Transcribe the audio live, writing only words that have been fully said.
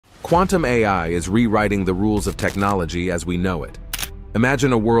Quantum AI is rewriting the rules of technology as we know it.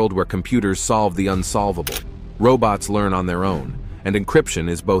 Imagine a world where computers solve the unsolvable, robots learn on their own, and encryption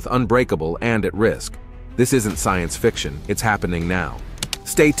is both unbreakable and at risk. This isn't science fiction, it's happening now.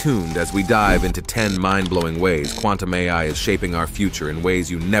 Stay tuned as we dive into 10 mind-blowing ways quantum AI is shaping our future in ways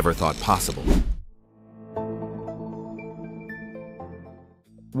you never thought possible.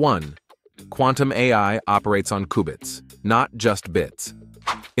 1. Quantum AI operates on qubits, not just bits.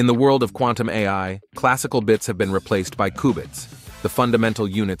 In the world of quantum AI, classical bits have been replaced by qubits, the fundamental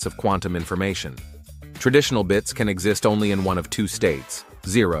units of quantum information. Traditional bits can exist only in one of two states,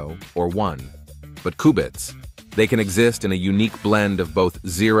 0 or 1. But qubits, they can exist in a unique blend of both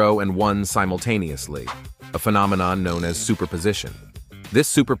 0 and 1 simultaneously, a phenomenon known as superposition. This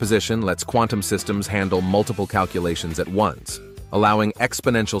superposition lets quantum systems handle multiple calculations at once, allowing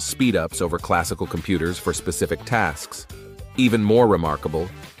exponential speedups over classical computers for specific tasks. Even more remarkable,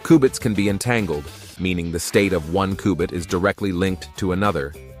 qubits can be entangled, meaning the state of one qubit is directly linked to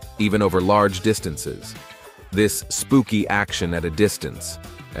another, even over large distances. This spooky action at a distance,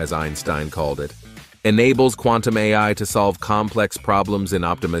 as Einstein called it, enables quantum AI to solve complex problems in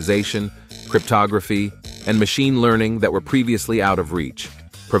optimization, cryptography, and machine learning that were previously out of reach,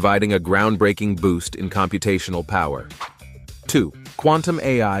 providing a groundbreaking boost in computational power. 2. Quantum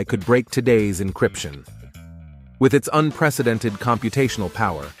AI could break today's encryption. With its unprecedented computational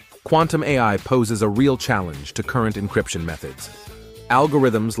power, quantum AI poses a real challenge to current encryption methods.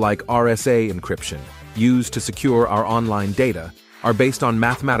 Algorithms like RSA encryption, used to secure our online data, are based on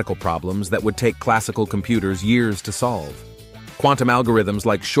mathematical problems that would take classical computers years to solve. Quantum algorithms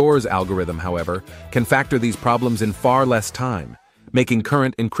like Shor's algorithm, however, can factor these problems in far less time, making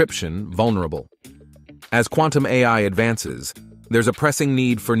current encryption vulnerable. As quantum AI advances, there's a pressing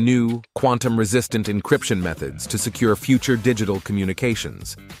need for new, quantum-resistant encryption methods to secure future digital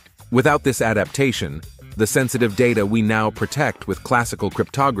communications. Without this adaptation, the sensitive data we now protect with classical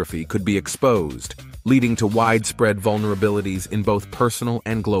cryptography could be exposed, leading to widespread vulnerabilities in both personal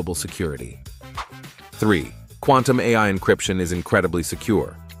and global security. 3. Quantum AI encryption is incredibly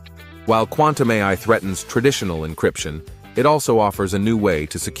secure. While quantum AI threatens traditional encryption, it also offers a new way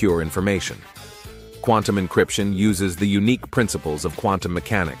to secure information. Quantum encryption uses the unique principles of quantum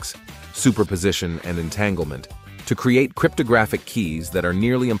mechanics, superposition and entanglement, to create cryptographic keys that are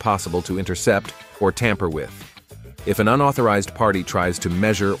nearly impossible to intercept or tamper with. If an unauthorized party tries to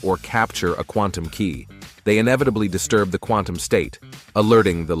measure or capture a quantum key, they inevitably disturb the quantum state,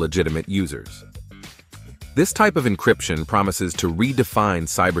 alerting the legitimate users. This type of encryption promises to redefine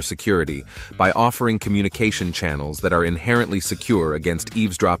cybersecurity by offering communication channels that are inherently secure against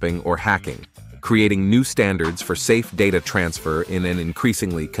eavesdropping or hacking, creating new standards for safe data transfer in an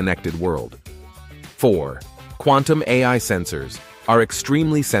increasingly connected world. 4. Quantum AI sensors are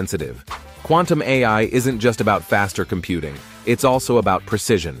extremely sensitive. Quantum AI isn't just about faster computing, it's also about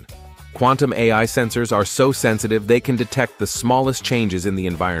precision. Quantum AI sensors are so sensitive they can detect the smallest changes in the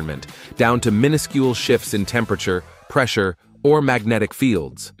environment, down to minuscule shifts in temperature, pressure, or magnetic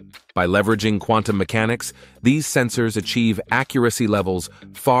fields. By leveraging quantum mechanics, these sensors achieve accuracy levels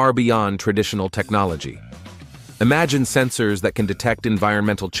far beyond traditional technology. Imagine sensors that can detect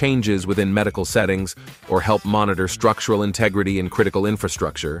environmental changes within medical settings or help monitor structural integrity in critical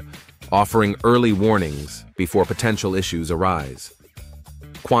infrastructure, offering early warnings before potential issues arise.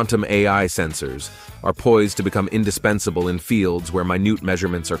 Quantum AI sensors are poised to become indispensable in fields where minute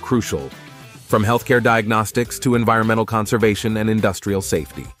measurements are crucial, from healthcare diagnostics to environmental conservation and industrial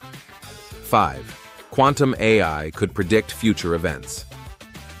safety. 5. Quantum AI could predict future events.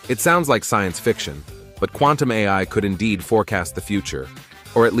 It sounds like science fiction, but quantum AI could indeed forecast the future,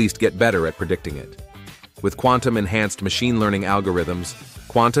 or at least get better at predicting it. With quantum-enhanced machine learning algorithms,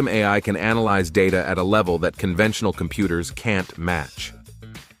 quantum AI can analyze data at a level that conventional computers can't match.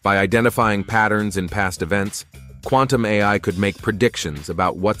 By identifying patterns in past events, quantum AI could make predictions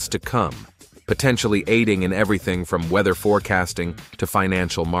about what's to come, potentially aiding in everything from weather forecasting to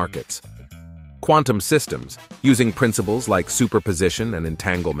financial markets. Quantum systems, using principles like superposition and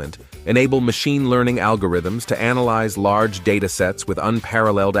entanglement, enable machine learning algorithms to analyze large data sets with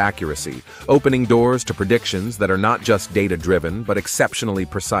unparalleled accuracy, opening doors to predictions that are not just data-driven but exceptionally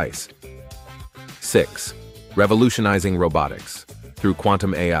precise. 6. Revolutionizing robotics through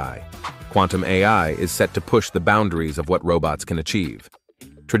quantum AI. Quantum AI is set to push the boundaries of what robots can achieve.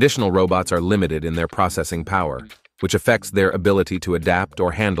 Traditional robots are limited in their processing power, which affects their ability to adapt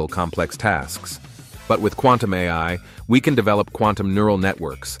or handle complex tasks. But with quantum AI, we can develop quantum neural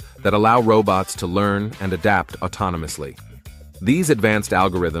networks that allow robots to learn and adapt autonomously. These advanced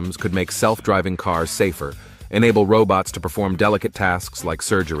algorithms could make self-driving cars safer, enable robots to perform delicate tasks like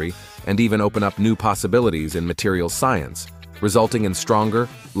surgery, and even open up new possibilities in materials science, resulting in stronger,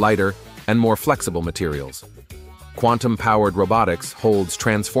 lighter, and more flexible materials. Quantum-powered robotics holds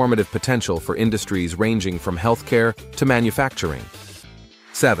transformative potential for industries ranging from healthcare to manufacturing.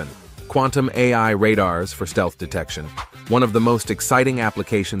 7. Quantum AI radars for stealth detection. One of the most exciting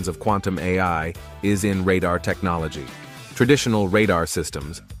applications of quantum AI is in radar technology. Traditional radar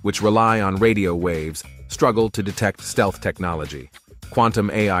systems, which rely on radio waves, struggle to detect stealth technology.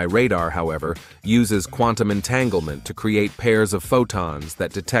 Quantum AI radar, however, uses quantum entanglement to create pairs of photons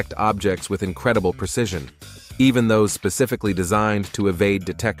that detect objects with incredible precision, even those specifically designed to evade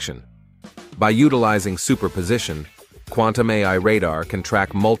detection. By utilizing superposition, quantum AI radar can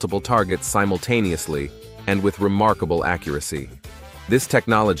track multiple targets simultaneously and with remarkable accuracy. This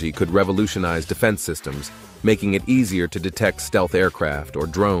technology could revolutionize defense systems, making it easier to detect stealth aircraft or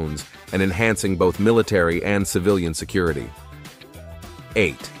drones and enhancing both military and civilian security.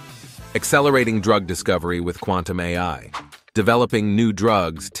 8. Accelerating drug discovery with quantum AI. Developing new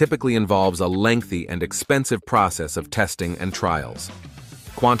drugs typically involves a lengthy and expensive process of testing and trials.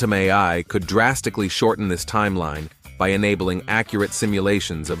 Quantum AI could drastically shorten this timeline by enabling accurate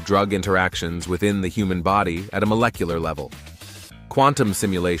simulations of drug interactions within the human body at a molecular level. Quantum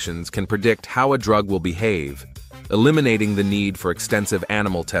simulations can predict how a drug will behave, eliminating the need for extensive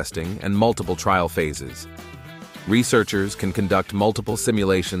animal testing and multiple trial phases. Researchers can conduct multiple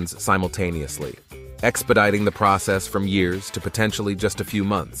simulations simultaneously, expediting the process from years to potentially just a few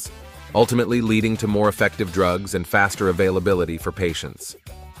months, ultimately leading to more effective drugs and faster availability for patients.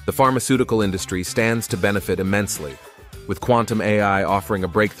 The pharmaceutical industry stands to benefit immensely, with quantum AI offering a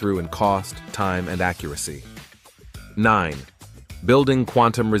breakthrough in cost, time, and accuracy. 9. Building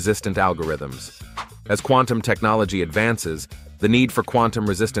quantum-resistant algorithms. As quantum technology advances, the need for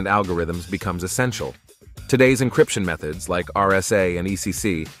quantum-resistant algorithms becomes essential. Today's encryption methods, like RSA and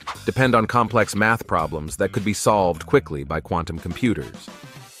ECC, depend on complex math problems that could be solved quickly by quantum computers.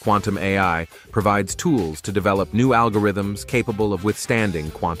 Quantum AI provides tools to develop new algorithms capable of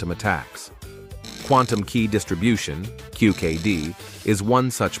withstanding quantum attacks. Quantum key distribution, QKD, is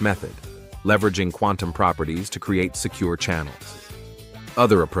one such method, leveraging quantum properties to create secure channels.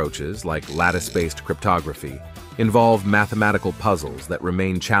 Other approaches, like lattice-based cryptography, involve mathematical puzzles that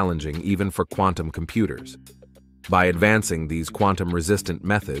remain challenging even for quantum computers. By advancing these quantum-resistant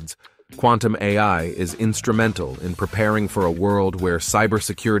methods, quantum AI is instrumental in preparing for a world where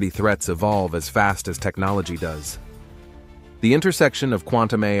cybersecurity threats evolve as fast as technology does. The intersection of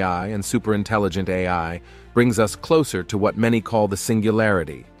quantum AI and superintelligent AI brings us closer to what many call the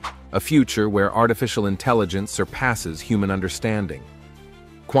singularity, a future where artificial intelligence surpasses human understanding.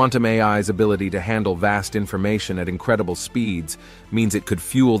 Quantum AI's ability to handle vast information at incredible speeds means it could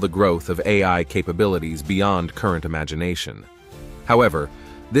fuel the growth of AI capabilities beyond current imagination. However,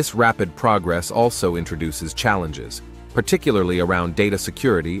 this rapid progress also introduces challenges, particularly around data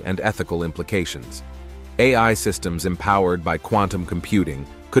security and ethical implications. AI systems empowered by quantum computing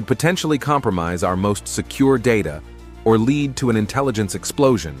could potentially compromise our most secure data or lead to an intelligence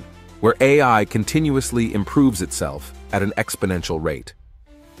explosion where AI continuously improves itself at an exponential rate.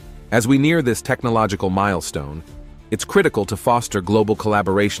 As we near this technological milestone, it's critical to foster global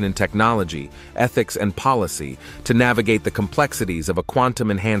collaboration in technology, ethics, and policy to navigate the complexities of a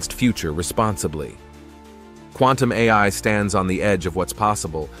quantum-enhanced future responsibly. Quantum AI stands on the edge of what's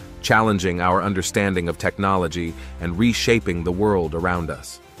possible, challenging our understanding of technology and reshaping the world around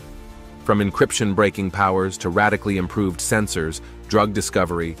us. From encryption-breaking powers to radically improved sensors, drug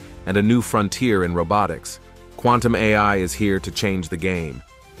discovery, and a new frontier in robotics, quantum AI is here to change the game.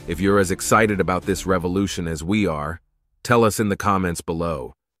 If you're as excited about this revolution as we are, tell us in the comments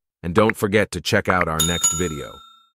below. And don't forget to check out our next video.